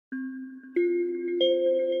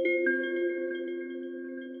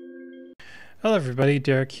Hello everybody,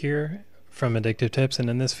 Derek here from Addictive Tips,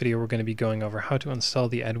 and in this video we're going to be going over how to install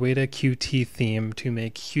the Adwaita-Qt theme to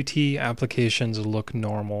make Qt applications look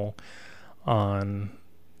normal on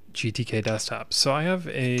GTK desktop. So I have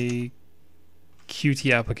a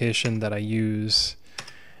Qt application that I use,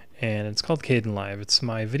 and it's called Kdenlive. It's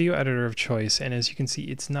my video editor of choice, and as you can see,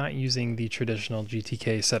 it's not using the traditional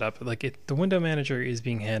GTK setup. The window manager is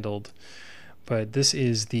being handled, but this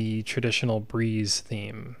is the traditional Breeze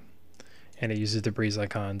theme. And it uses the Breeze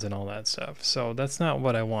icons and all that stuff. So that's not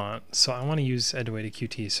what I want. So I want to use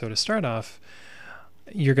Adwaita-Qt. So to start off,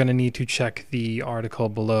 you're going to need to check the article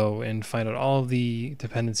below and find out all of the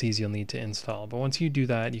dependencies you'll need to install. But once you do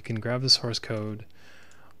that, you can grab the source code,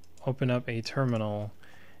 open up a terminal,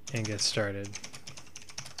 and get started.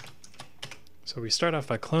 So we start off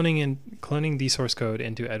by cloning the source code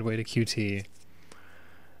into Adwaita-Qt,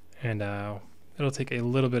 and it'll take a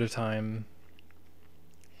little bit of time.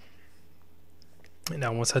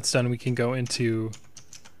 Now once that's done, we can go into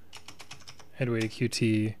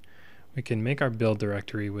Adwaita-Qt. We can make our build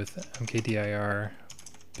directory with mkdir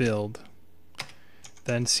build,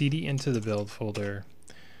 then cd into the build folder.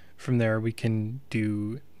 From there we can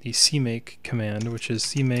do the cmake command, which is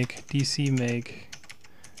cmake dcmake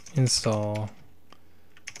install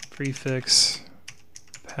prefix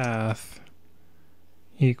path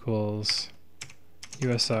equals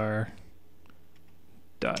usr ...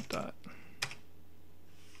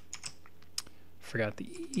 Forgot the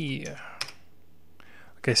E.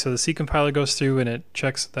 Okay, so the C compiler goes through and it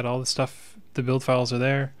checks that all the build files are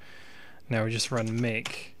there. Now we just run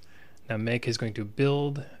make. Now make is going to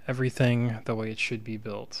build everything the way it should be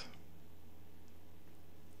built.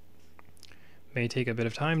 May take a bit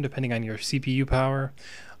of time depending on your CPU power.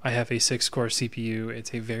 I have a 6-core CPU.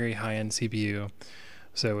 It's a very high-end CPU,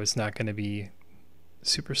 so it's not going to be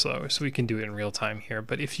super slow, so we can do it in real time here.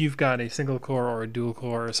 But if you've got a single core or a dual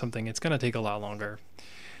core or something, it's going to take a lot longer.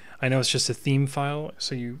 I know it's just a theme file,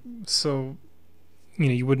 so you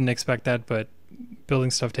wouldn't expect that, but building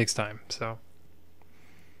stuff takes time. So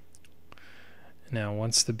now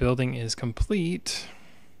once the building is complete,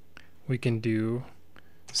 we can do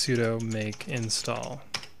sudo make install.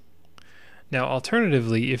 Now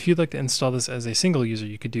alternatively, if you'd like to install this as a single user,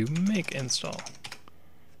 you could do make install.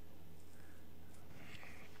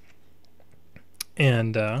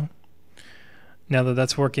 And now that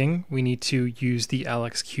that's working, we need to use the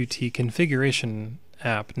Adwaita-Qt configuration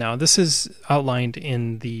app. Now this is outlined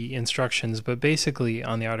in the instructions, but basically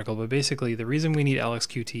on the article, but basically the reason we need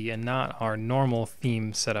Adwaita-Qt and not our normal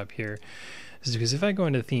theme setup here is because if I go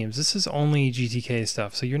into themes, this is only GTK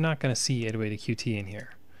stuff, so you're not going to see Adwaita-Qt in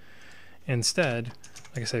here. Instead,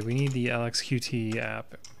 like I said, we need the Adwaita-Qt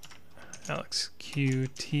app,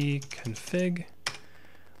 Adwaita-Qt config.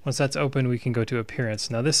 Once that's open, we can go to appearance.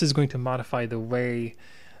 Now this is going to modify the way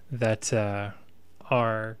that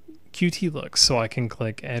our Qt looks. So I can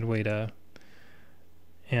click Adwaita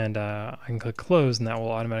and I can click close, and that will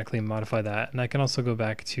automatically modify that. And I can also go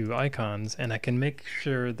back to icons and I can make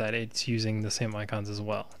sure that it's using the same icons as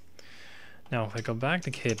well. Now if I go back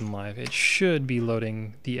to Kdenlive, it should be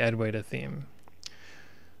loading the Adwaita theme.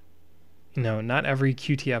 No, not every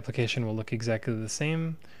Qt application will look exactly the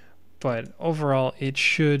same, but overall it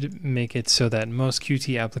should make it so that most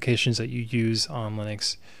Qt applications that you use on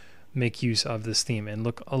Linux make use of this theme and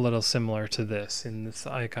look a little similar to this in this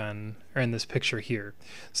icon, or in this picture here.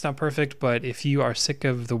 It's not perfect, but if you are sick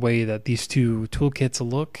of the way that these two toolkits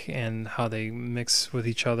look and how they mix with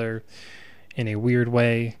each other in a weird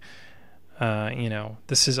way,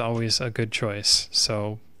 this is always a good choice.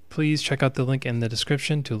 So please check out the link in the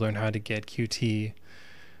description to learn how to get Adwaita-Qt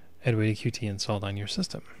installed on your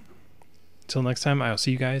system. Until next time, I'll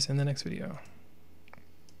see you guys in the next video.